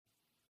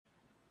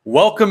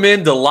Welcome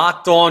into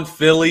Locked On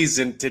Phillies.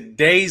 In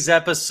today's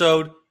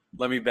episode,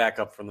 let me back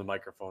up from the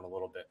microphone a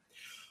little bit.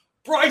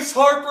 Bryce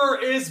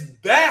Harper is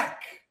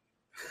back.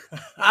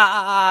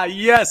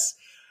 Yes,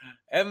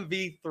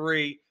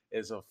 MV3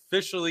 is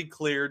officially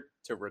cleared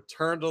to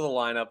return to the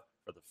lineup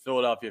for the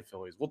Philadelphia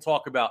Phillies. We'll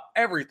talk about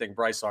everything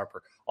Bryce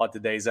Harper on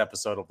today's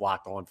episode of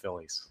Locked On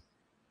Phillies.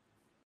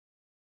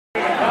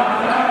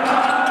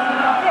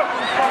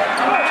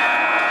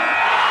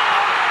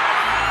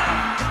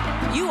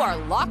 You are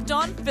Locked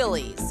On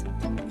Phillies,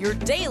 your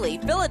daily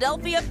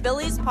Philadelphia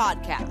Phillies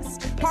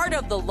podcast. Part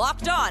of the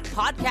Locked On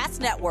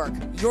Podcast Network,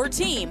 your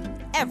team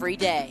every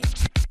day.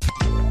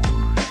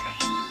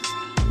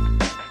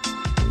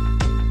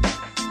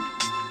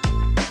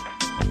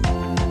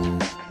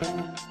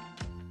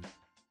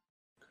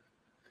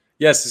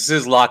 Yes, this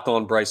is Locked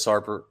On Bryce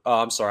Harper.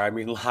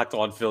 Locked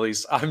On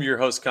Phillies. I'm your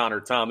host, Connor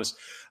Thomas.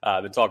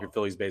 I've been talking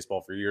Phillies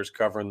baseball for years,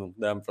 covering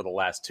them for the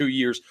last 2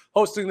 years,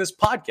 hosting this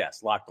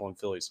podcast, Locked On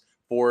Phillies,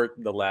 for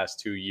the last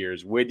 2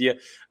 years with you.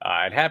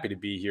 I'm happy to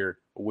be here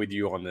with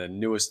you on the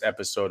newest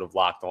episode of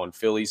Locked On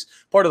Phillies,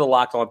 part of the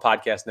Locked On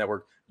Podcast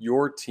Network,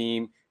 your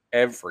team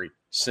every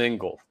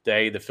single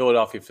day. The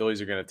Philadelphia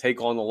Phillies are going to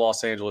take on the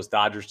Los Angeles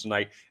Dodgers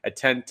tonight at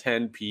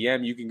 10:10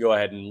 p.m. You can go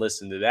ahead and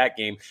listen to that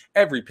game.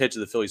 Every pitch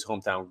of the Phillies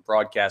hometown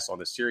broadcast on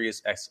the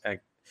Sirius XM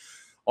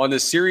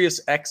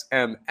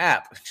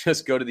app.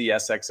 Just go to the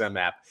SXM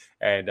app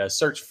and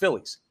search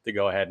Phillies to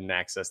go ahead and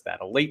access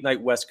that. A late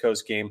night West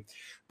Coast game.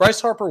 Bryce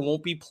Harper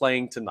won't be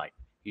playing tonight.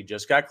 He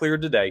just got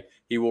cleared today.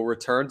 He will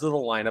return to the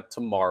lineup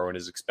tomorrow and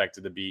is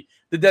expected to be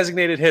the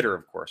designated hitter,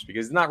 of course,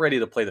 because he's not ready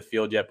to play the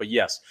field yet. But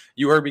yes,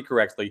 you heard me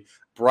correctly.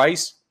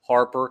 Bryce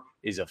Harper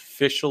is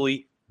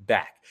officially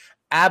back.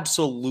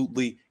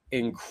 Absolutely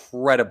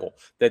incredible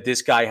that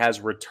this guy has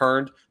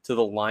returned to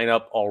the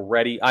lineup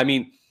already. I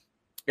mean,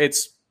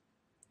 it's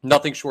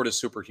nothing short of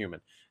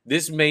superhuman.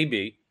 This may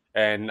be,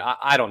 and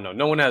I don't know,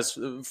 no one has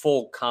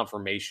full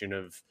confirmation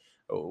of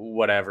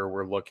whatever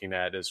we're looking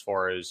at as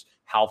far as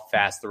how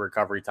fast the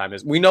recovery time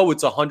is. We know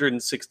it's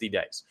 160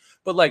 days,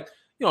 but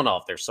you don't know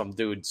if there's some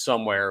dude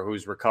somewhere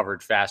who's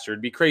recovered faster.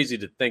 It'd be crazy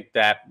to think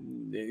that.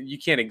 You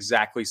can't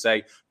exactly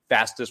say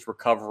fastest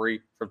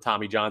recovery from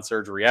Tommy John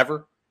surgery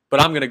ever,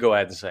 but I'm going to go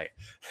ahead and say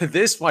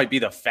this might be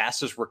the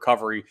fastest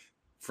recovery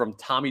from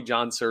Tommy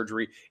John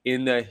surgery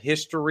in the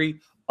history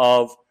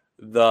of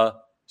the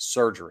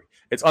surgery.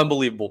 It's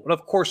unbelievable. And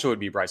of course it would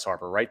be Bryce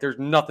Harper, right? There's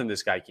nothing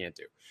this guy can't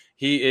do.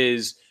 He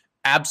is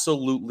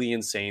absolutely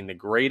insane. The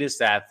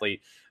greatest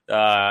athlete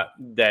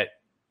that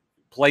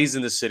plays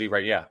in the city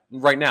right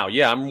now.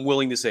 Yeah, I'm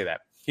willing to say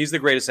that. He's the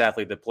greatest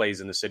athlete that plays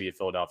in the city of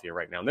Philadelphia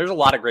right now. And there's a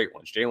lot of great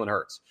ones. Jalen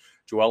Hurts,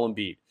 Joel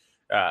Embiid.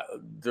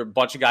 There are a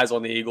bunch of guys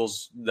on the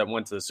Eagles that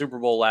went to the Super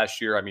Bowl last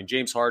year. I mean,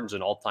 James Harden's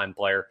an all-time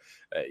player.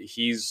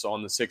 He's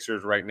on the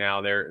Sixers right now.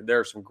 There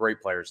are some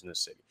great players in this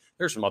city.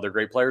 There's some other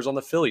great players on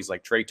the Phillies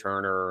like Trey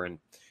Turner and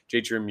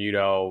J.T.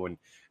 Realmuto, and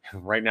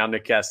right now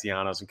Nick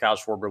Castellanos, and Kyle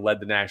Schwarber led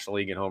the National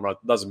League in home runs.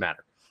 Doesn't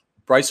matter.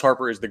 Bryce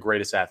Harper is the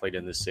greatest athlete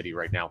in this city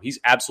right now. He's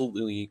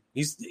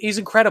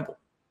incredible.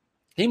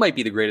 He might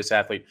be the greatest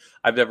athlete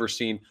I've ever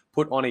seen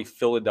put on a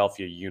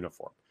Philadelphia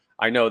uniform.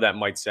 I know that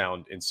might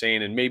sound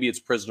insane, and maybe it's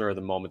prisoner of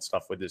the moment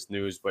stuff with this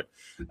news, but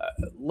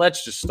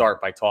let's just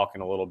start by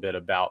talking a little bit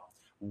about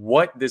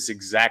what this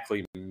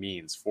exactly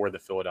means for the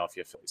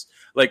Philadelphia Phillies.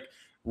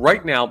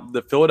 Right now,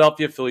 the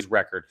Philadelphia Phillies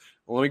record,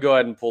 let me go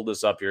ahead and pull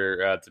this up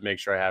here to make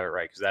sure I have it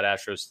right, because that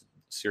Astros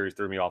series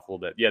threw me off a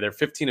little bit. Yeah, they're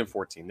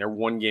 15-14. They're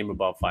one game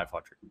above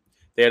 500.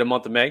 They had a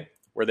month of May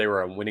where they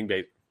were a winning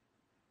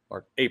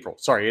or April.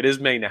 Sorry, it is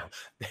May now.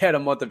 They had a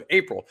month of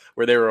April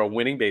where they were a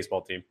winning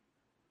baseball team.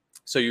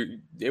 So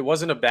it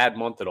wasn't a bad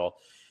month at all.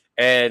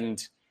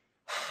 And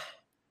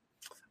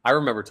I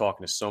remember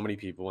talking to so many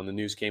people when the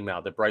news came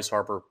out that Bryce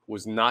Harper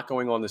was not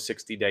going on the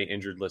 60-day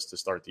injured list to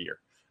start the year.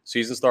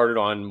 Season started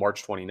on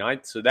March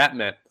 29th, so that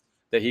meant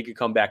that he could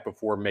come back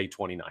before May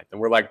 29th.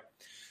 And we're like,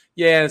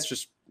 yeah, it's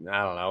just,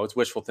 I don't know, it's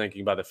wishful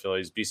thinking by the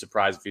Phillies. Be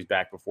surprised if he's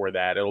back before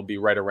that. It'll be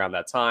right around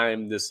that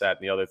time, this, that,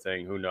 and the other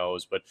thing. Who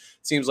knows? But it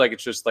seems like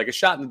it's just like a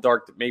shot in the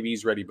dark that maybe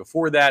he's ready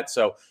before that,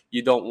 so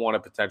you don't want to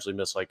potentially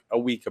miss like a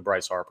week of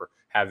Bryce Harper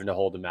having to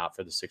hold him out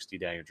for the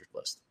 60-day injured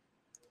list.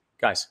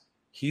 Guys,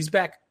 he's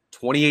back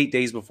 28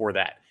 days before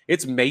that.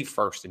 It's May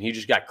 1st, and he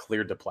just got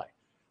cleared to play.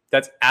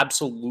 That's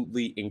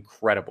absolutely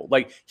incredible.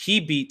 He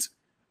beat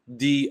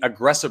the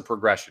aggressive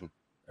projection,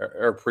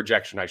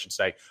 I should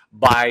say,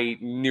 by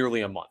nearly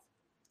a month.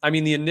 I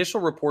mean, the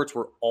initial reports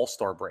were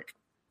all-star break.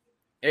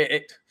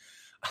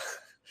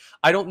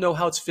 I don't know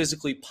how it's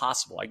physically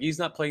possible. He's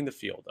not playing the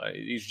field.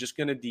 He's just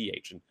going to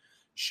DH. And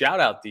shout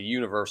out the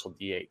universal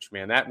DH,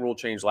 man. That rule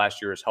change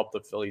last year has helped the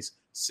Phillies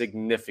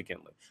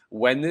significantly.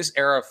 When this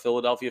era of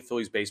Philadelphia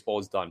Phillies baseball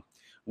is done,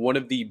 one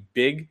of the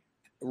big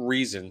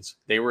reasons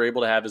they were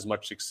able to have as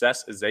much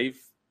success as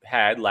they've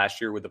had last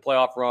year with the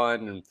playoff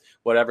run and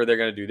whatever they're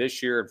going to do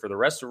this year and for the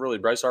rest of really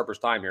Bryce Harper's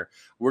time here,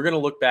 we're going to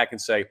look back and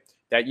say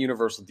that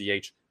universal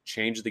DH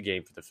changed the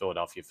game for the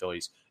Philadelphia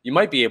Phillies. You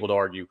might be able to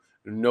argue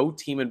No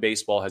team in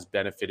baseball has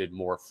benefited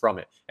more from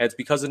it. And it's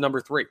because of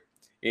number 3.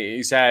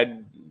 He's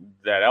had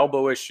that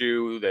elbow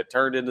issue that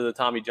turned into the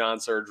Tommy John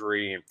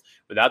surgery. And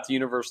without the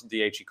universal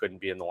DH, he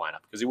couldn't be in the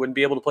lineup because he wouldn't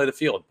be able to play the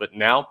field. But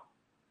now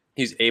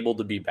he's able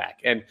to be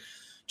back. And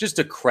just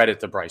a credit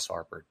to Bryce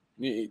Harper.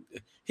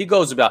 He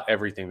goes about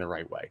everything the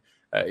right way.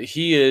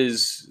 He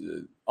is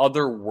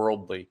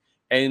otherworldly.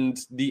 And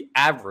the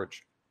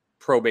average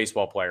pro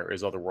baseball player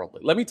is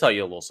otherworldly. Let me tell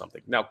you a little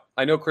something. Now,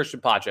 I know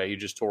Christian Pache, he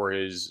just tore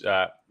his,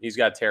 he's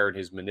got a tear in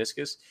his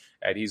meniscus,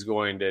 and he's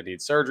going to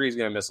need surgery. He's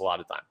going to miss a lot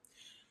of time.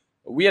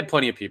 We had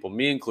plenty of people,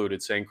 me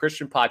included, saying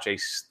Christian Pache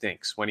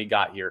stinks when he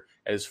got here.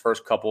 At his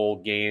first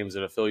couple games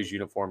in a Phillies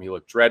uniform, he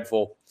looked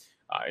dreadful.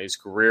 His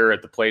career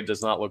at the plate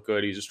does not look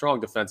good. He's a strong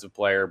defensive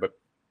player, but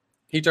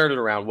he turned it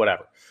around,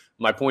 whatever.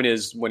 My point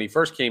is, when he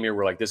first came here,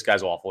 we're like, this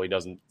guy's awful. He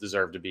doesn't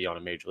deserve to be on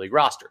a major league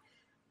roster.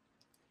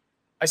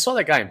 I saw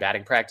that guy in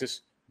batting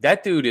practice.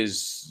 That dude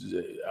is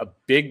a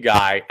big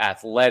guy,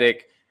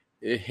 athletic,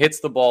 hits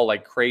the ball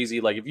like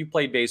crazy. Like if you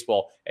played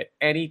baseball at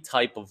any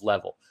type of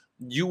level,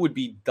 you would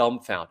be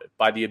dumbfounded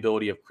by the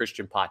ability of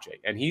Christian Pache.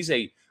 And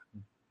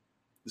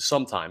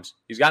sometimes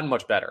he's gotten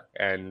much better,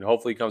 and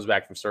hopefully he comes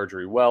back from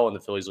surgery well, and the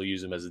Phillies will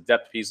use him as a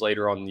depth piece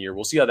later on in the year.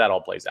 We'll see how that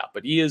all plays out.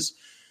 But he's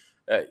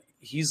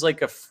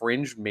like a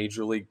fringe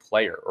major league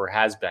player, or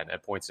has been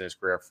at points in his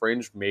career, a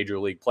fringe major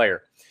league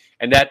player.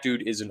 And that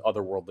dude is an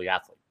otherworldly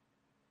athlete.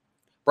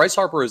 Bryce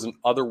Harper is an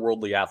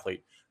otherworldly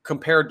athlete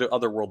compared to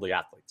otherworldly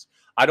athletes.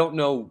 I don't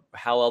know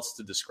how else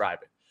to describe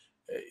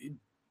it.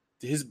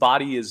 His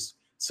body is...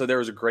 So there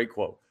was a great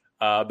quote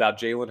about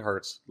Jalen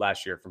Hurts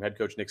last year from head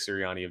coach Nick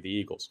Sirianni of the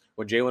Eagles.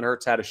 When Jalen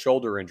Hurts had a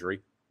shoulder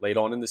injury late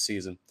on in the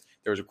season,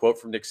 there was a quote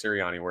from Nick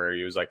Sirianni where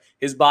he was like,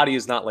 his body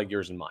is not like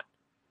yours and mine.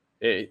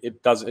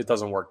 It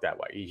doesn't work that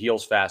way. He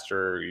heals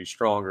faster. He's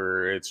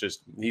stronger. It's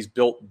just, he's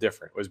built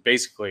different. It was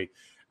basically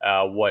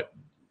what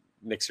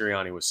Nick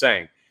Sirianni was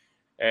saying.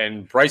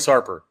 And Bryce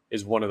Harper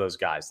is one of those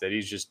guys that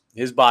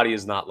his body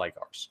is not like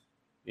ours.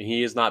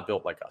 He is not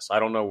built like us. I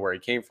don't know where he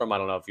came from. I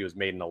don't know if he was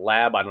made in a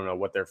lab. I don't know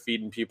what they're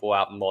feeding people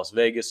out in Las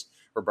Vegas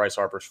where Bryce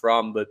Harper's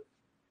from. But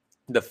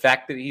the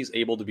fact that he's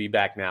able to be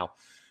back now,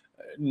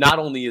 not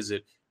only is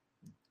it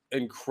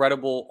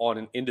incredible on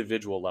an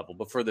individual level,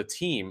 but for the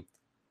team,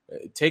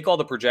 take all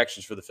the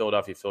projections for the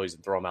Philadelphia Phillies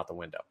and throw them out the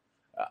window.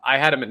 I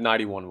had him at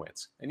 91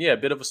 wins. And yeah, a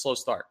bit of a slow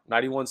start.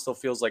 91 still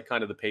feels like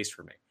kind of the pace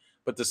for me.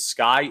 But the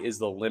sky is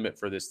the limit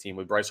for this team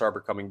with Bryce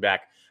Harper coming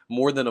back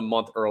more than a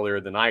month earlier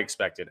than I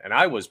expected. And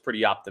I was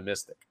pretty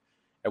optimistic.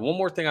 And one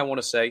more thing I want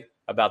to say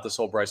about this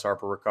whole Bryce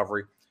Harper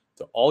recovery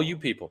to all you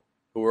people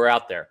who are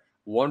out there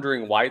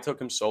wondering why it took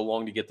him so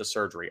long to get the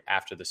surgery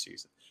after the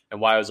season and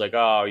why I was like,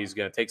 oh, he's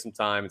going to take some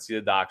time and see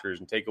the doctors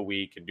and take a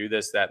week and do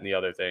this, that, and the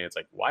other thing. It's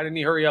like, why didn't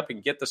he hurry up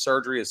and get the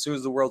surgery as soon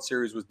as the World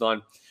Series was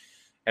done?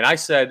 And I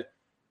said,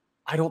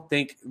 I don't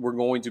think we're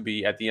going to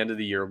be at the end of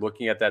the year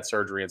looking at that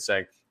surgery and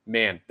saying,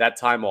 man, that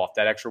time off,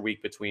 that extra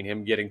week between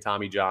him getting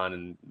Tommy John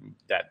and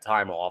that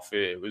time off,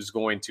 it was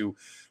going to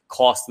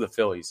cost the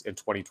Phillies in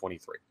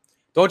 2023.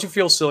 Don't you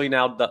feel silly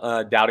now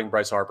doubting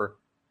Bryce Harper?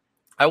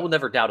 I will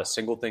never doubt a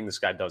single thing this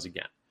guy does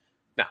again.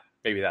 Now,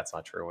 maybe that's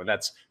not true, and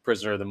that's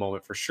prisoner of the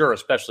moment for sure,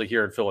 especially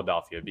here in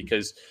Philadelphia,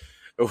 because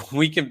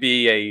we can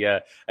be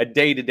a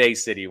day-to-day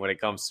city when it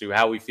comes to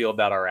how we feel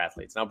about our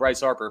athletes. Now, Bryce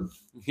Harper,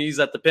 he's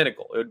at the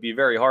pinnacle. It would be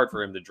very hard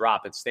for him to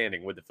drop in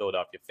standing with the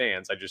Philadelphia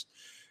fans.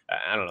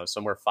 I don't know,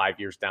 somewhere 5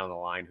 years down the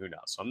line, who knows?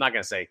 So I'm not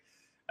going to say,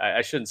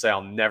 I shouldn't say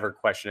I'll never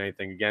question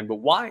anything again, but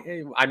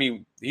why? I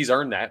mean, he's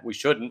earned that. We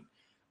shouldn't.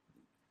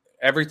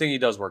 Everything he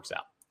does works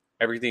out.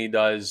 Everything he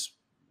does,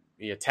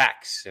 he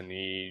attacks, and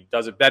he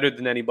does it better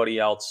than anybody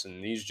else.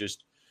 And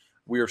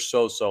we are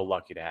so, so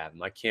lucky to have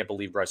him. I can't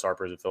believe Bryce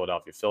Harper is a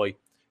Philadelphia Philly.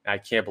 And I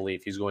can't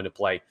believe he's going to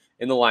play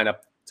in the lineup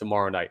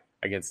tomorrow night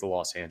against the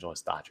Los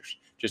Angeles Dodgers.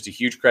 Just a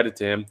huge credit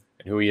to him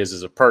and who he is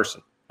as a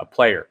person, a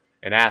player,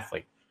 an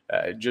athlete.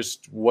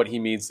 Just what he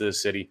means to the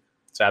city.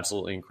 It's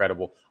absolutely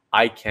incredible.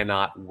 I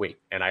cannot wait.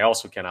 And I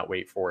also cannot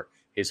wait for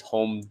his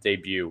home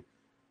debut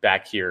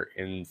back here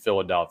in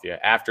Philadelphia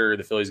after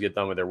the Phillies get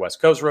done with their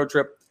West Coast road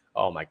trip.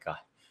 Oh, my God.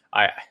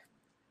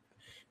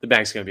 The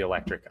bank's going to be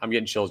electric. I'm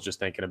getting chills just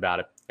thinking about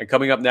it. And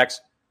coming up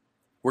next,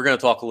 we're going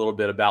to talk a little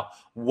bit about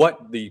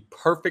what the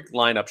perfect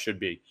lineup should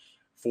be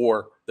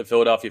for the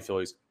Philadelphia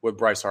Phillies with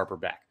Bryce Harper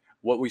back.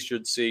 What we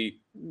should see,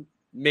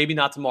 maybe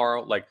not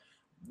tomorrow,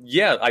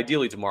 yeah,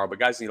 ideally tomorrow, but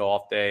guys need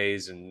off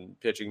days and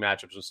pitching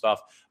matchups and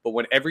stuff. But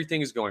when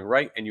everything is going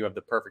right and you have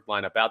the perfect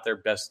lineup out there,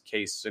 best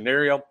case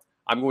scenario,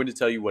 I'm going to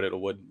tell you what it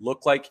would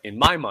look like in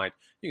my mind.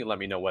 You can let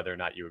me know whether or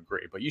not you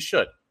agree, but you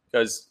should,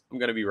 because I'm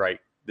going to be right.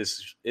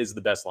 This is the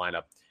best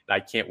lineup, and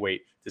I can't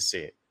wait to see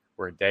it.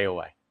 We're a day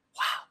away.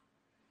 Wow.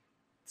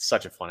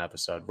 Such a fun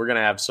episode. We're going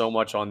to have so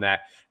much on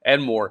that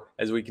and more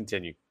as we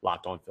continue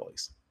Locked On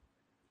Phillies.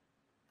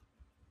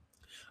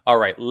 All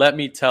right, let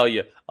me tell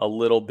you a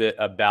little bit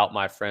about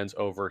my friends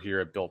over here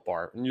at Built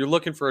Bar. And you're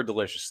looking for a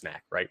delicious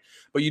snack, right?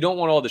 But you don't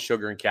want all the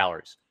sugar and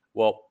calories.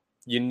 Well,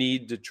 you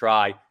need to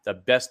try the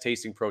best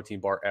tasting protein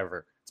bar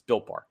ever. It's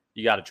Built Bar.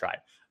 You got to try it.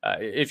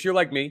 If you're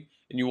like me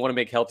and you want to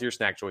make healthier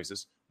snack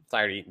choices, I'm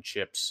tired of eating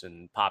chips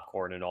and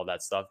popcorn and all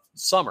that stuff.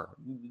 Summer,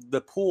 the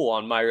pool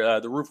on my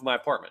the roof of my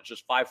apartment, it's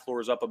just 5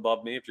 floors up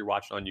above me. If you're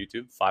watching on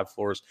YouTube, 5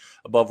 floors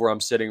above where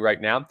I'm sitting right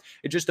now.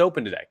 It just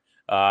opened today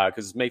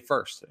because it's May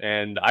 1st,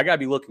 and I got to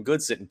be looking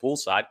good sitting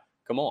poolside.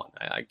 Come on,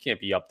 I can't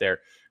be up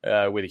there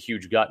with a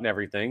huge gut and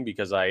everything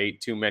because I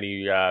ate too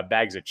many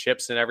bags of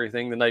chips and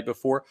everything the night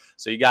before.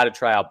 So you got to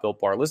try out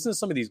Built Bar. Listen to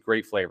some of these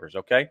great flavors,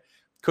 okay?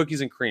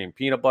 Cookies and cream,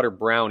 peanut butter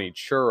brownie,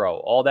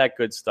 churro, all that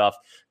good stuff,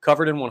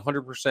 covered in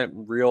 100%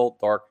 real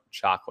dark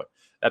chocolate.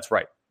 That's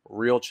right,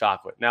 real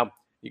chocolate. Now,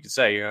 you can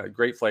say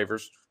great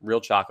flavors,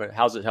 real chocolate.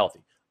 How's it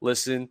healthy?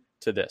 Listen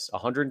to this: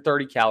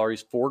 130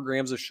 calories, 4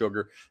 grams of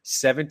sugar,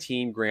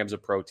 17 grams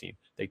of protein.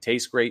 They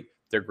taste great.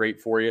 They're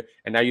great for you.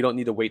 And now you don't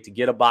need to wait to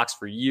get a box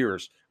for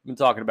years. I've been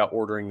talking about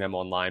ordering them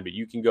online, but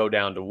you can go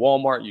down to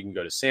Walmart. You can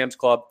go to Sam's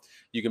Club.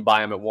 You can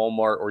buy them at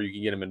Walmart, or you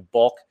can get them in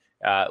bulk.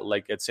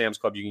 Like at Sam's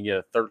Club, you can get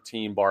a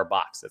 13-bar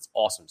box. That's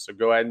awesome. So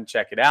go ahead and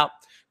check it out.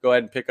 Go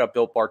ahead and pick up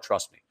Built Bar.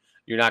 Trust me,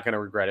 you're not going to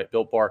regret it.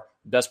 Built Bar,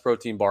 best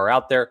protein bar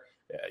out there.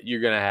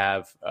 You're going to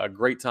have a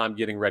great time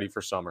getting ready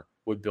for summer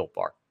with Built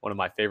Bar. One of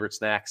my favorite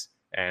snacks,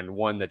 and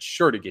one that's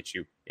sure to get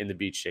you in the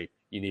beach shape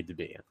you need to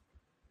be in.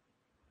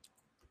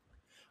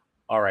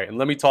 All right, and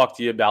let me talk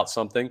to you about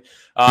something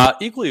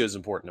equally as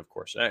important, of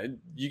course.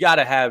 You got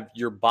to have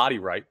your body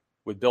right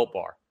with Built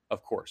Bar,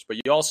 of course, but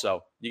you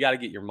got to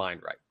get your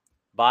mind right.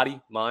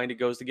 Body, mind, it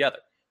goes together.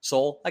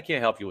 Soul, I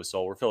can't help you with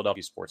soul. We're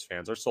Philadelphia sports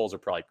fans. Our souls are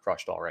probably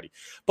crushed already.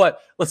 But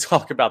let's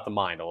talk about the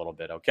mind a little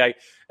bit, okay?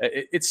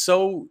 It's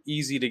so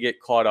easy to get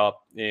caught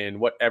up in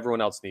what everyone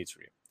else needs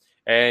from you.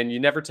 And you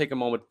never take a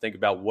moment to think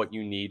about what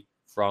you need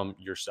from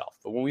yourself.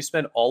 But when we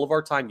spend all of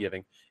our time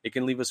giving, it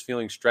can leave us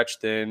feeling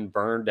stretched thin,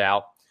 burned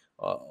out,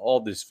 all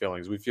these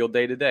feelings we feel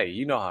day to day.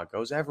 You know how it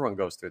goes. Everyone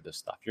goes through this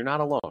stuff. You're not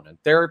alone.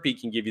 And therapy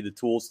can give you the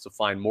tools to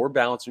find more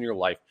balance in your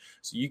life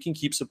so you can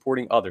keep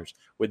supporting others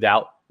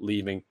without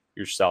leaving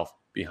yourself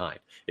behind.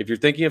 If you're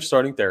thinking of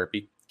starting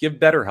therapy, give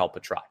BetterHelp a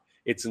try.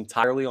 It's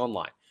entirely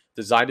online,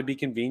 designed to be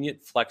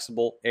convenient,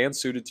 flexible, and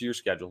suited to your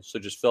schedule. So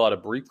just fill out a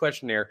brief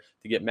questionnaire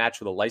to get matched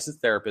with a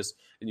licensed therapist,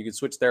 and you can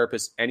switch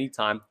therapists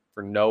anytime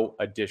for no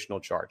additional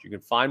charge. You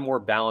can find more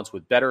balance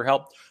with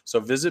BetterHelp.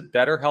 So visit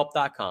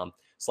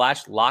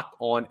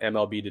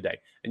BetterHelp.com/LockedOnMLB today,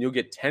 and you'll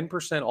get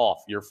 10%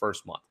 off your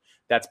first month.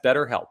 That's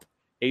BetterHelp,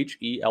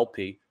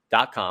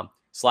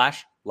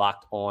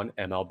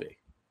 HELP.com/LockedOnMLB.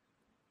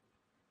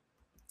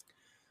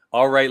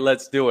 All right,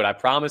 let's do it. I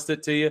promised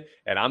it to you,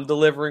 and I'm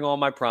delivering on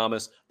my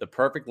promise. The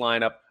perfect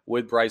lineup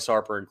with Bryce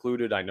Harper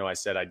included. I know I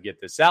said I'd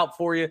get this out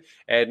for you.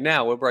 And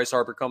now with Bryce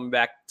Harper coming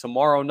back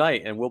tomorrow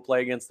night, and we'll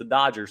play against the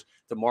Dodgers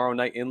tomorrow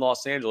night in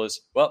Los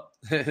Angeles. Well,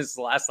 it's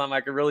the last time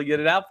I can really get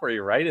it out for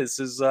you, right? This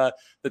is the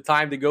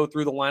time to go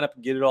through the lineup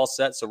and get it all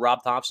set. So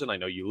Rob Thompson, I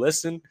know you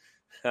listen.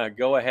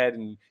 Go ahead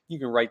and you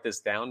can write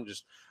this down.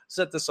 Just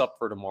set this up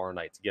for tomorrow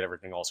night to get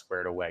everything all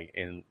squared away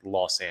in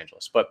Los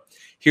Angeles. But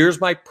here's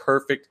my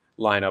perfect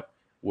lineup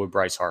with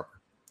Bryce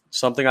Harper.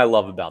 Something I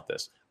love about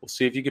this. We'll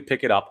see if you can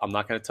pick it up. I'm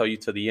not going to tell you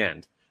to the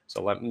end.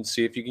 So let me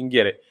see if you can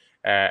get it.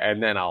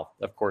 And then I'll,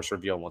 of course,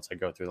 reveal once I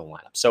go through the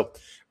lineup. So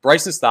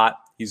Bryson Stott,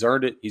 he's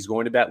earned it. He's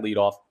going to bat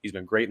leadoff. He's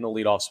been great in the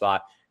leadoff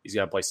spot. He's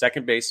going to play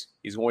second base.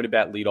 He's going to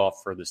bat leadoff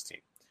for this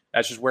team.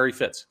 That's just where he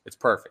fits. It's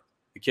perfect.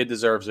 The kid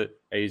deserves it.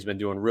 And he's been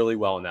doing really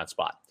well in that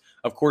spot.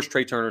 Of course,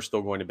 Trey Turner's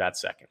still going to bat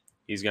second.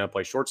 He's going to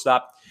play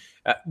shortstop.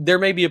 There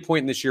may be a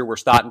point in this year where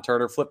Stott and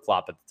Turner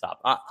flip-flop at the top.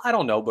 I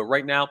don't know, but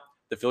right now,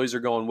 the Phillies are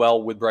going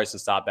well with Bryson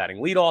Stott batting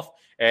leadoff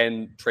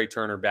and Trey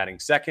Turner batting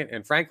second.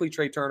 And frankly,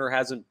 Trey Turner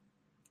hasn't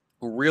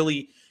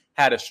really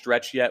had a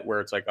stretch yet where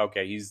it's like,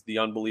 okay, he's the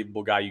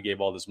unbelievable guy you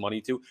gave all this money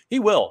to. He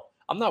will.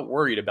 I'm not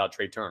worried about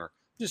Trey Turner.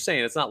 I'm just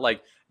saying it's not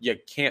like you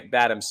can't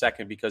bat him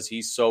second because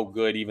he's so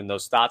good, even though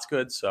Stott's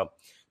good. So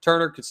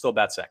Turner could still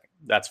bat second.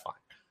 That's fine.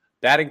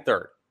 Batting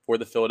third for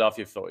the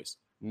Philadelphia Phillies.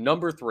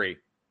 Number 3,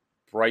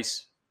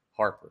 Bryce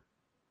Harper,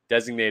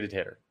 designated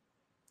hitter.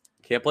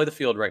 Can't play the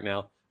field right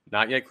now.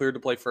 Not yet cleared to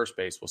play first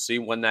base. We'll see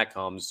when that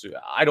comes.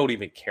 I don't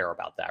even care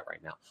about that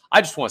right now.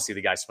 I just want to see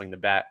the guy swing the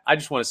bat. I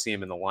just want to see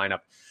him in the lineup.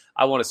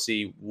 I want to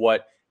see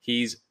what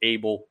he's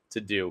able to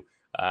do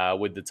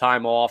with the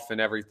time off and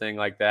everything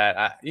like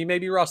that. He may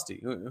be rusty.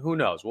 Who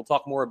knows? We'll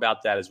talk more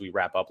about that as we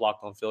wrap up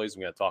Locked On Phillies.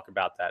 I'm going to talk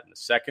about that in a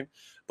second.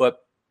 But,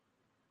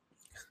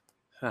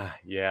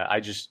 yeah, I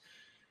just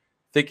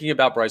thinking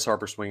about Bryce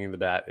Harper swinging the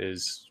bat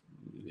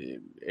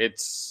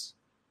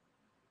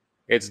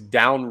it's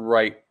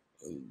downright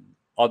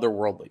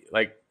otherworldly.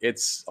 Like,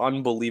 it's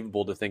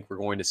unbelievable to think we're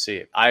going to see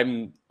it.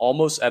 I'm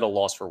almost at a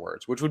loss for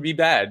words, which would be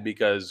bad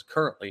because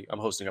currently I'm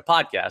hosting a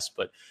podcast,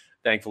 but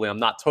thankfully I'm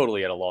not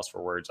totally at a loss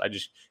for words. I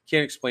just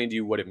can't explain to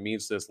you what it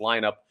means to this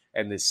lineup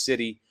and this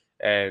city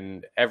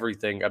and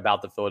everything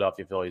about the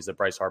Philadelphia Phillies that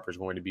Bryce Harper is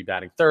going to be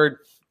batting third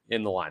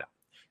in the lineup.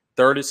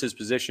 Third is his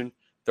position.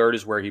 Third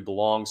is where he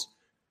belongs.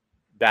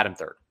 Bat him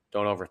third.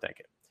 Don't overthink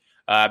it.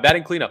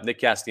 Batting cleanup, Nick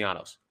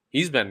Castellanos.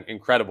 He's been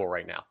incredible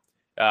right now.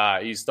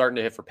 He's starting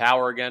to hit for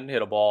power again,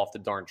 hit a ball off the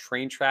darn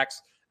train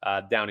tracks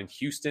down in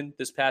Houston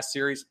this past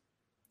series.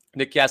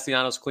 Nick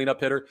Castellanos, cleanup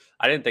hitter.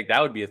 I didn't think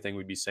that would be a thing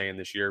we'd be saying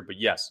this year, but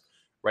yes,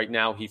 right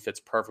now he fits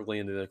perfectly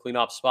into the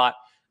cleanup spot.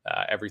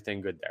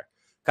 Everything good there.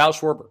 Kyle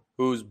Schwarber,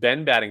 who's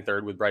been batting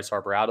third with Bryce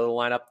Harper out of the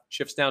lineup,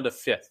 shifts down to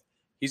fifth.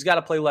 He's got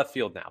to play left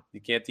field now. He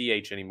can't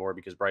DH anymore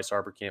because Bryce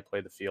Harper can't play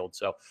the field.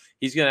 So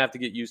he's going to have to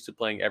get used to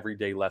playing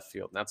everyday left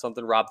field. And that's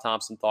something Rob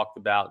Thompson talked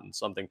about and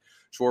something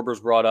Schwarber's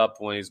brought up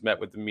when he's met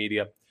with the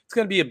media. It's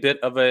going to be a bit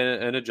of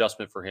an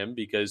adjustment for him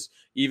because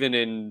even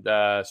in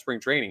spring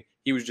training,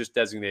 he was just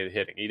designated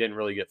hitting. He didn't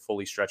really get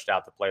fully stretched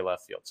out to play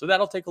left field. So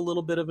that'll take a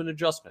little bit of an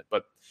adjustment,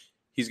 but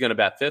he's going to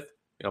bat fifth,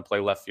 play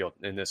left field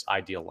in this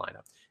ideal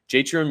lineup.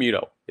 JT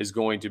Realmuto is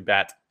going to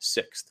bat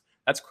sixth.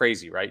 That's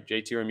crazy, right?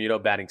 JT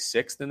Realmuto batting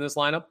sixth in this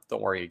lineup.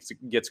 Don't worry,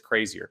 it gets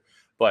crazier.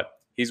 But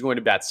he's going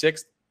to bat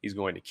sixth. He's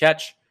going to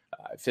catch.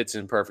 Fits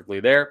in perfectly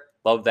there.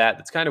 Love that.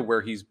 That's kind of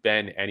where he's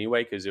been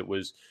anyway because it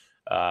was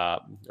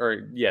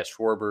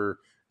Schwarber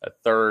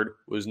third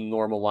was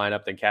normal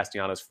lineup, then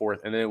Castellanos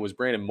fourth, and then it was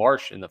Brandon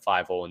Marsh in the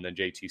 5-hole, and then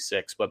JT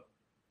sixth. But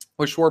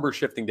with Schwarber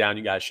shifting down,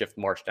 you got to shift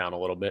Marsh down a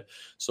little bit.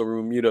 So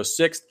Realmuto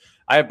sixth.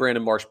 I have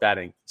Brandon Marsh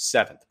batting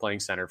seventh, playing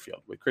center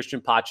field. With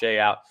Christian Pache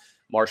out,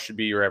 Marsh should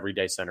be your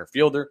everyday center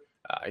fielder.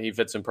 He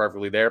fits in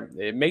perfectly there.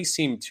 It may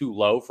seem too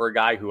low for a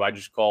guy who I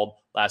just called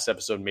last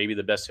episode maybe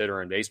the best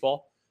hitter in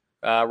baseball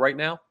right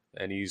now,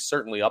 and he's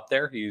certainly up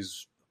there.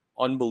 He's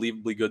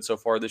unbelievably good so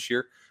far this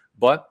year.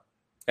 But,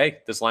 hey,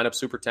 this lineup's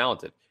super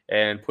talented,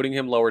 and putting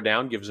him lower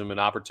down gives him an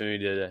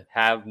opportunity to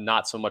have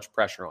not so much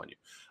pressure on you.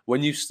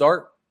 When you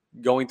start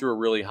going through a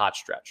really hot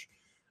stretch,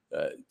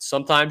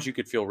 sometimes you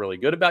could feel really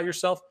good about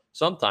yourself.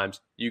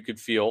 Sometimes you could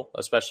feel,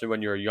 especially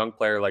when you're a young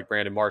player like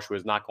Brandon Marsh, who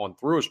has not gone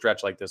through a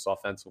stretch like this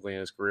offensively in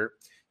his career,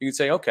 you can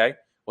say, okay,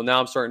 well, now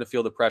I'm starting to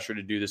feel the pressure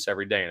to do this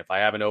every day. And if I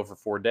have an over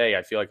 4 day,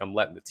 I feel like I'm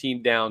letting the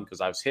team down because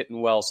I was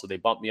hitting well. So they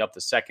bumped me up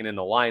to second in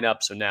the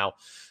lineup. So now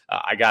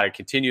I got to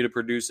continue to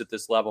produce at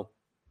this level.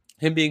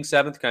 Him being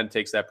seventh kind of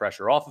takes that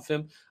pressure off of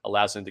him,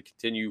 allows him to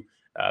continue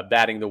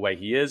batting the way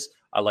he is.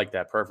 I like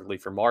that perfectly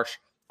for Marsh.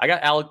 I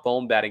got Alec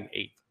Bohm batting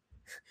eighth.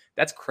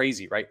 That's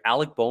crazy, right?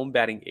 Alec Bohm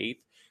batting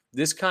eighth.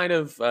 This kind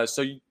of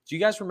do you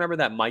guys remember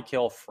that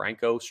Maikel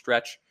Franco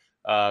stretch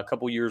a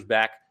couple years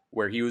back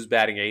where he was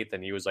batting eighth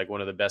and he was like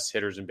one of the best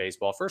hitters in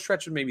baseball? First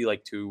stretch was maybe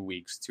like 3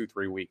 weeks.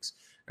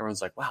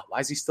 Everyone's like, wow, why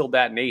is he still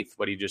batting eighth?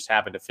 But he just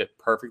happened to fit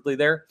perfectly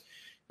there.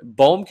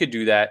 Bohm could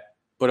do that,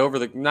 but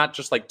over not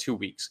just like 2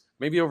 weeks,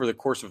 maybe over the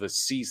course of a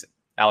season,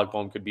 Alec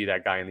Bohm could be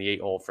that guy in the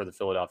 8-hole for the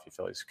Philadelphia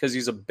Phillies because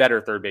he's a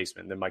better third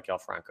baseman than Maikel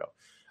Franco.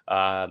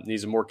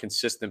 He's a more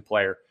consistent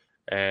player,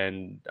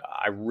 and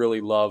I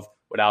really love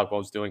what Alec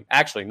Bohm's doing.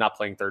 Actually, not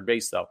playing third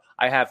base, though.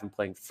 I have him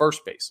playing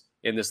first base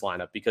in this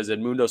lineup because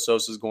Edmundo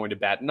Sosa is going to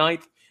bat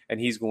ninth, and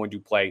he's going to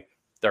play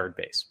third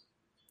base.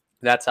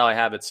 That's how I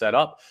have it set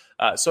up.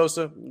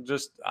 Sosa,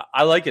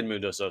 I like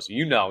Edmundo Sosa.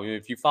 You know,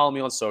 if you follow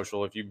me on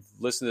social, if you've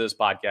listened to this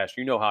podcast,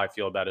 you know how I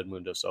feel about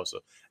Edmundo Sosa.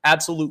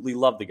 Absolutely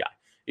love the guy.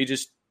 He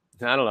just,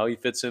 I don't know, he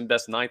fits in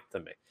best ninth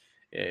to me.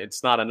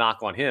 It's not a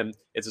knock on him.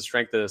 It's a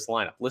strength of this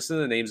lineup. Listen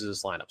to the names of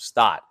this lineup.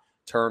 Stott,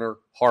 Turner,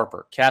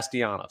 Harper,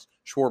 Castellanos,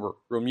 Schwarber,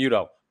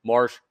 Realmuto,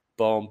 Marsh,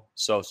 Bohm,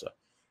 Sosa.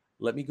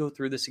 Let me go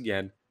through this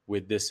again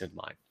with this in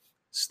mind.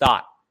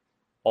 Stott,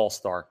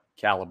 all-star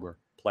caliber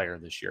player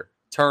this year.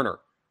 Turner,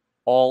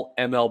 all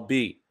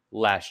MLB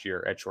last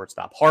year at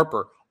shortstop.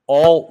 Harper,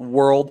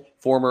 all-world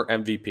former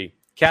MVP.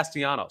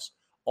 Castellanos,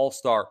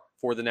 all-star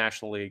for the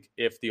National League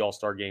if the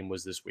all-star game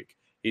was this week.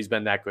 He's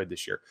been that good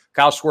this year.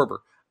 Kyle Schwarber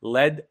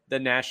led the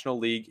National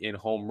League in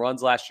home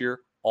runs last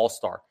year,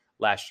 all-star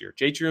last year.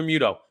 JT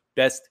Realmuto,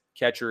 best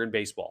catcher in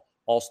baseball,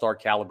 all-star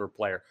caliber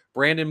player.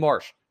 Brandon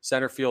Marsh,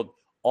 center field,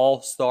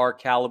 all-star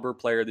caliber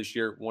player this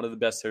year, one of the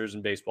best hitters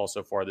in baseball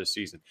so far this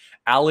season.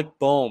 Alec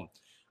Bohm,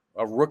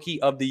 a rookie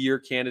of the year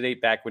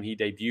candidate back when he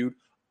debuted,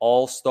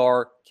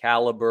 all-star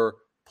caliber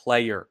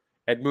player.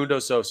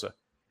 Edmundo Sosa,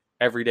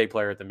 everyday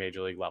player at the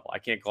major league level. I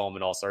can't call him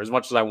an all-star as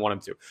much as I want him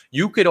to.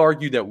 You could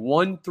argue that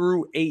 1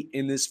 through 8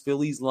 in this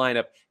Phillies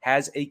lineup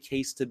has a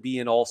case to be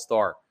an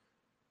all-star.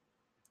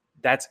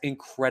 That's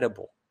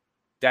incredible.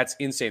 That's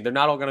insane. They're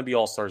not all going to be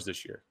all-stars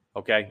this year.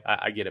 Okay,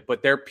 I get it.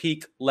 But their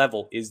peak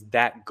level is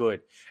that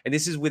good. And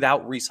this is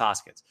without Rhys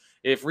Hoskins.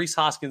 If Rhys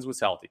Hoskins was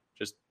healthy,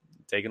 just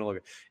taking a look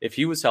at if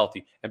he was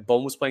healthy and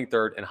Bohm was playing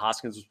third and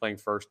Hoskins was playing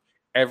first,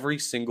 every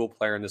single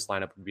player in this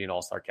lineup would be an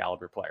all-star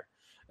caliber player.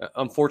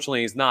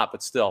 Unfortunately, he's not,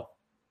 but still,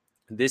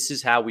 this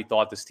is how we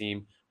thought this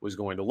team was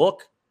going to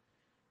look.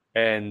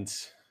 And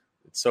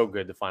it's so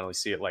good to finally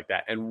see it like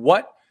that. And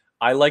what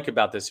I like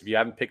about this, if you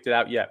haven't picked it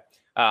out yet,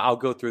 I'll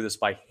go through this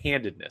by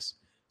handedness.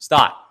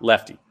 Stott,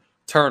 lefty.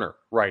 Turner,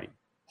 righty.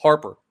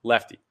 Harper,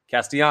 lefty.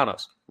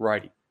 Castellanos,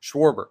 righty.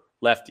 Schwarber,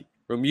 lefty.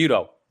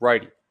 Realmuto,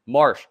 righty.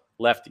 Marsh,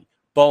 lefty.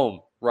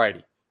 Bohm,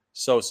 righty.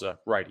 Sosa,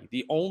 righty.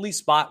 The only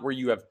spot where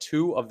you have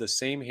 2 of the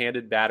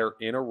same-handed batter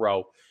in a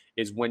row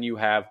is when you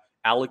have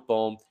Alec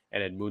Bohm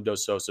and Edmundo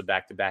Sosa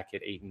back-to-back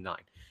at 8 and 9.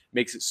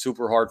 Makes it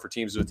super hard for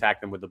teams to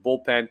attack them with the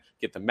bullpen,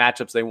 get the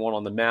matchups they want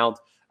on the mound.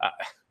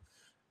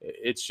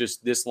 It's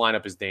just this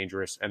lineup is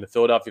dangerous. And the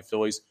Philadelphia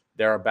Phillies,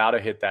 they're about to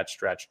hit that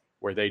stretch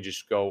where they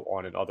just go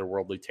on an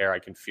otherworldly tear. I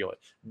can feel it.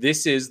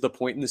 This is the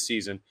point in the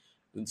season.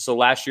 So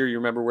last year, you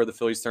remember where the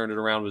Phillies turned it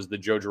around was the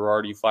Joe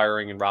Girardi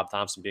firing and Rob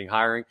Thompson being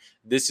hiring.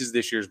 This is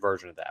this year's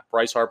version of that.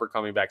 Bryce Harper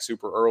coming back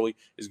super early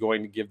is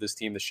going to give this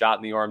team the shot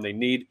in the arm they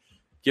need.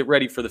 Get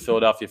ready for the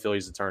Philadelphia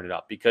Phillies to turn it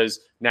up because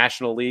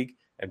National League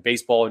and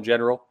baseball in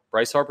general,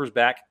 Bryce Harper's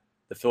back.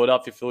 The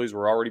Philadelphia Phillies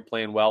were already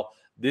playing well.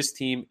 This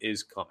team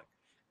is coming.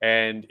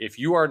 And if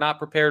you are not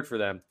prepared for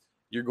them,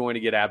 you're going to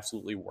get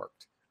absolutely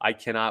worked. I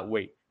cannot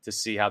wait to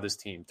see how this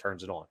team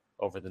turns it on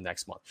over the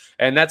next month.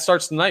 And that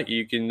starts tonight.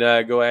 You can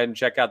go ahead and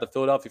check out the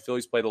Philadelphia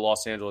Phillies play the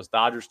Los Angeles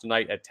Dodgers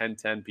tonight at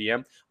 10:10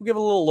 p.m. We'll give a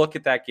little look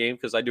at that game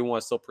because I do want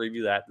to still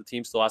preview that. The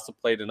team still has to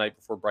play tonight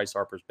before Bryce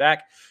Harper's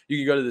back. You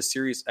can go to the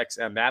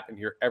SiriusXM app and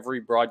hear every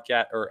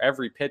broadcast or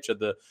every pitch of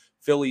the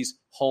Phillies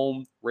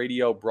home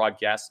radio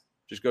broadcast.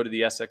 Just go to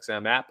the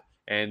SXM app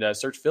and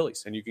search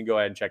Phillies, and you can go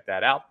ahead and check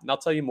that out. And I'll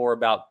tell you more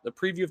about the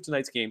preview of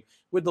tonight's game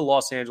with the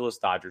Los Angeles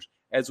Dodgers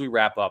as we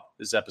wrap up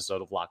this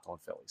episode of Locked On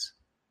Phillies.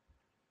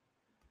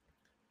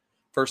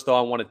 First, though,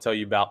 I want to tell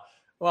you about,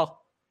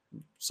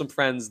 some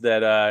friends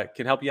that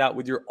can help you out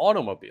with your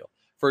automobile.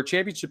 For a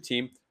championship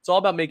team, it's all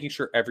about making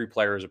sure every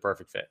player is a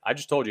perfect fit. I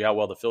just told you how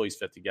well the Phillies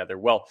fit together.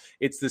 Well,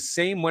 it's the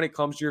same when it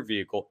comes to your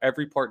vehicle.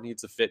 Every part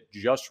needs to fit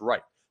just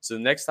right. So the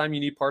next time you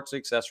need parts and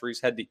accessories,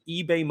 head to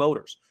eBay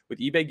Motors. With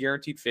eBay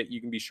Guaranteed Fit, you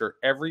can be sure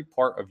every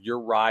part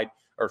you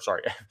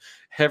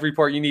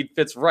need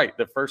fits right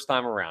the first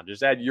time around.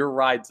 Just add your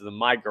ride to the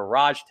My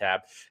Garage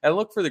tab and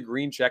look for the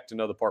green check to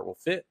know the part will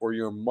fit or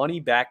your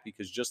money back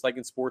because just like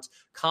in sports,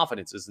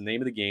 confidence is the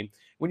name of the game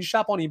when you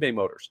shop on eBay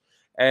Motors.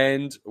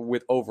 And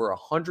with over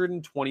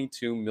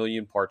 122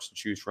 million parts to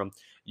choose from,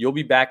 you'll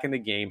be back in the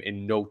game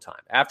in no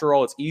time. After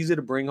all, it's easy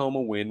to bring home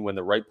a win when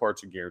the right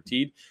parts are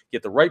guaranteed.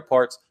 Get the right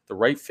parts, the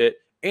right fit,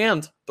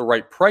 and the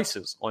right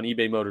prices on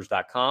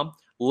ebaymotors.com.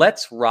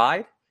 Let's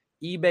ride.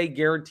 eBay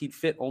Guaranteed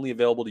Fit only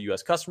available to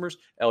U.S. customers.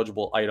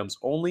 Eligible items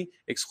only.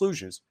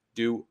 Exclusions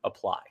do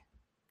apply.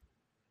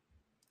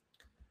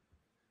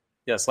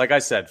 Yes, like I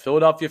said,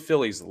 Philadelphia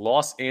Phillies,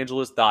 Los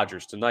Angeles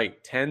Dodgers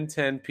tonight,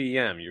 10:10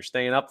 p.m. You're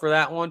staying up for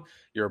that one?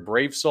 You're a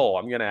brave soul.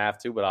 I'm going to have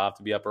to, but I'll have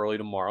to be up early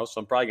tomorrow, so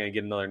I'm probably going to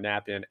get another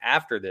nap in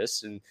after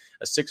this and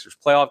a Sixers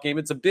playoff game.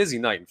 It's a busy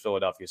night in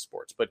Philadelphia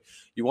sports, but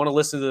you want to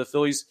listen to the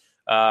Phillies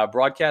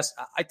broadcast?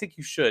 I think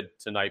you should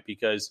tonight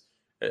because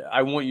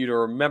I want you to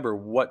remember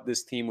what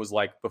this team was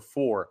like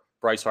before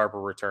Bryce Harper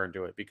returned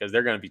to it because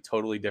they're going to be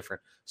totally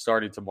different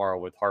starting tomorrow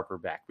with Harper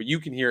back. But you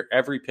can hear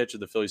every pitch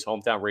of the Phillies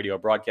hometown radio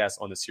broadcast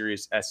on the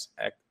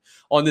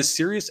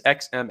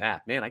SiriusXM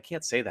app. Man, I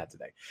can't say that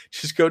today.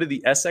 Just go to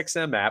the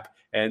SXM app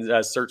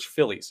and search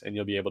Phillies, and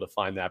you'll be able to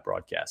find that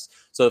broadcast.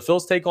 So the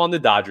Phillies take on the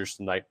Dodgers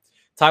tonight.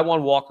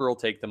 Taijuan Walker will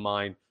take the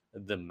mound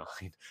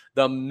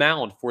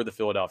for the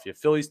Philadelphia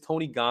Phillies.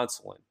 Tony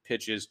Gonsolin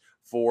pitches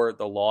for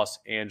the Los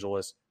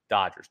Angeles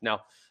Dodgers.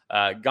 Now,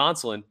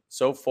 Gonsolin,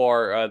 so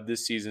far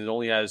this season,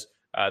 only has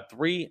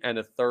 3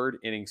 1/3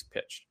 innings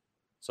pitched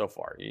so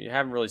far. You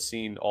haven't really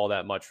seen all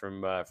that much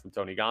from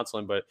Tony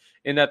Gonsolin, but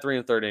in that 3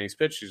 1/3 innings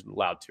pitched, he's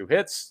allowed 2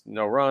 hits,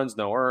 no runs,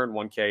 no earned,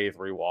 1 K,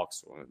 3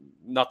 walks.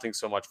 Nothing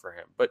so much for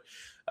him. But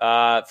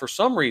for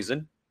some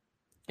reason,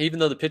 even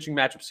though the pitching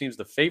matchup seems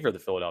to favor the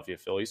Philadelphia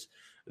Phillies,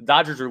 the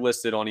Dodgers are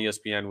listed on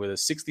ESPN with a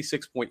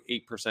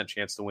 66.8%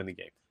 chance to win the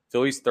game.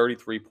 Phillies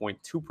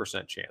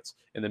 33.2% chance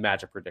in the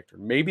matchup predictor.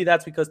 Maybe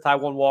that's because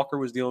Taijuan Walker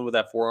was dealing with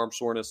that forearm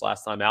soreness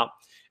last time out,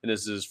 and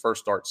this is his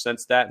first start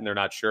since that, and they're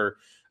not sure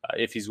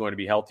if he's going to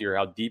be healthy or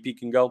how deep he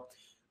can go.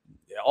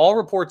 All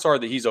reports are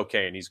that he's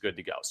okay and he's good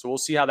to go. So we'll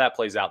see how that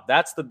plays out.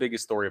 That's the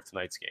biggest story of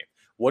tonight's game.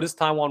 What does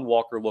Taijuan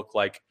Walker look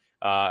like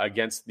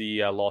against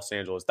the Los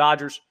Angeles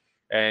Dodgers?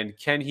 And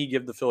can he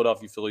give the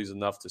Philadelphia Phillies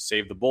enough to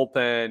save the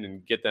bullpen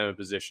and get them in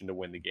position to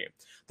win the game?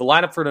 The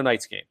lineup for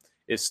tonight's game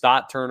is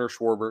Stott, Turner,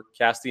 Schwarber,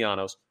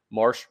 Castellanos,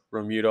 Marsh,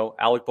 Romuto,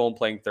 Alec Bohm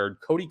playing third,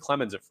 Cody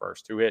Clemens at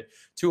first, who hit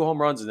 2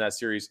 home runs in that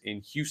series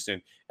in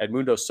Houston.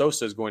 Edmundo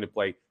Sosa is going to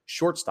play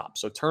shortstop.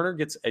 So Turner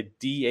gets a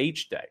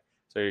DH day.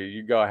 So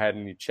you go ahead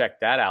and you check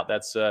that out.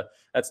 That's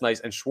nice.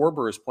 And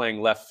Schwarber is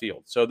playing left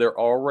field. So they're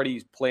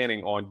already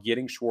planning on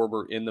getting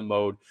Schwarber in the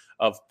mode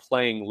of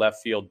playing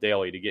left field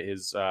daily to get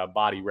his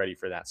body ready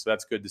for that. So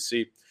that's good to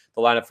see.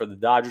 The lineup for the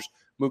Dodgers,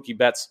 Mookie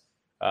Betts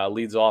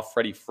leads off.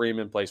 Freddie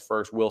Freeman plays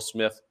first. Will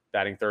Smith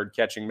batting third,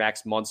 catching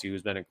Max Muncy,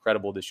 who's been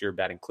incredible this year,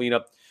 batting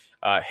cleanup.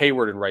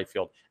 Hayward in right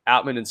field,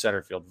 Outman in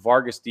center field,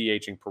 Vargas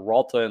DHing,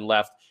 Peralta in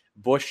left,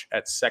 Bush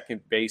at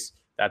second base.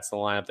 That's the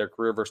lineup. Their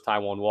career versus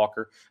Taijuan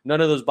Walker.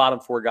 None of those bottom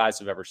 4 guys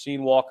have ever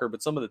seen Walker,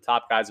 but some of the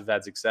top guys have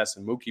had success,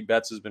 and Mookie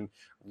Betts has been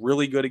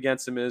really good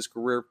against him in his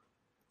career.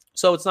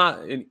 So it's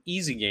not an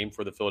easy game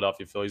for the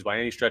Philadelphia Phillies by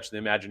any stretch of the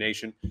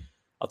imagination.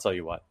 I'll tell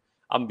you what.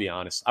 I'm going to be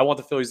honest. I want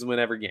the Phillies to win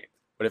every game.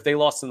 But if they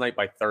lost tonight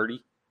by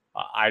 30,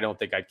 I don't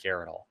think I'd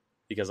care at all.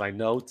 Because I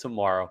know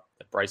tomorrow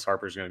that Bryce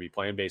Harper is going to be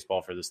playing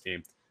baseball for this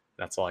team.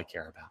 That's all I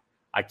care about.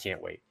 I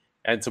can't wait.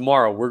 And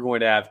tomorrow, we're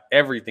going to have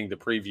everything to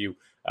preview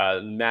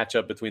the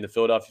matchup between the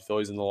Philadelphia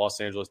Phillies and the Los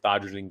Angeles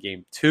Dodgers in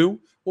Game 2.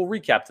 We'll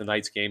recap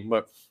tonight's game,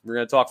 but we're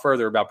going to talk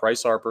further about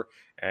Bryce Harper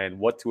and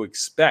what to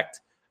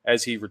expect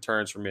as he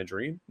returns from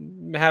injury,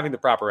 having the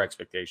proper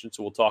expectations.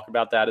 So we'll talk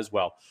about that as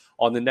well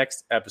on the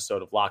next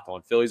episode of Locked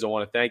On Phillies. I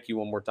want to thank you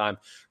one more time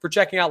for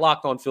checking out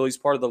Locked On Phillies,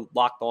 part of the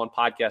Locked On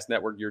Podcast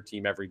Network, your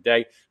team every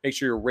day. Make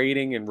sure you're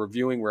rating and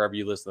reviewing wherever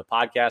you listen to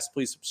podcasts.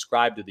 Please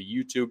subscribe to the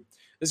YouTube.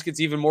 This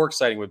gets even more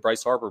exciting with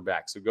Bryce Harper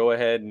back. So go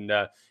ahead and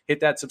hit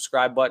that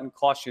subscribe button.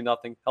 Costs you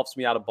nothing. Helps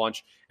me out a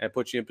bunch and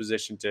puts you in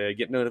position to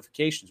get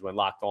notifications when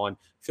Locked On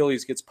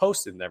Phillies gets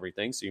posted and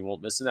everything, so you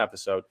won't miss an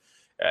episode.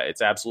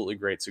 It's absolutely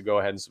great. So go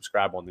ahead and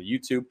subscribe on the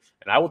YouTube.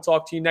 And I will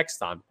talk to you next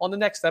time on the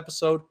next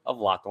episode of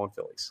Locked On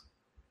Phillies.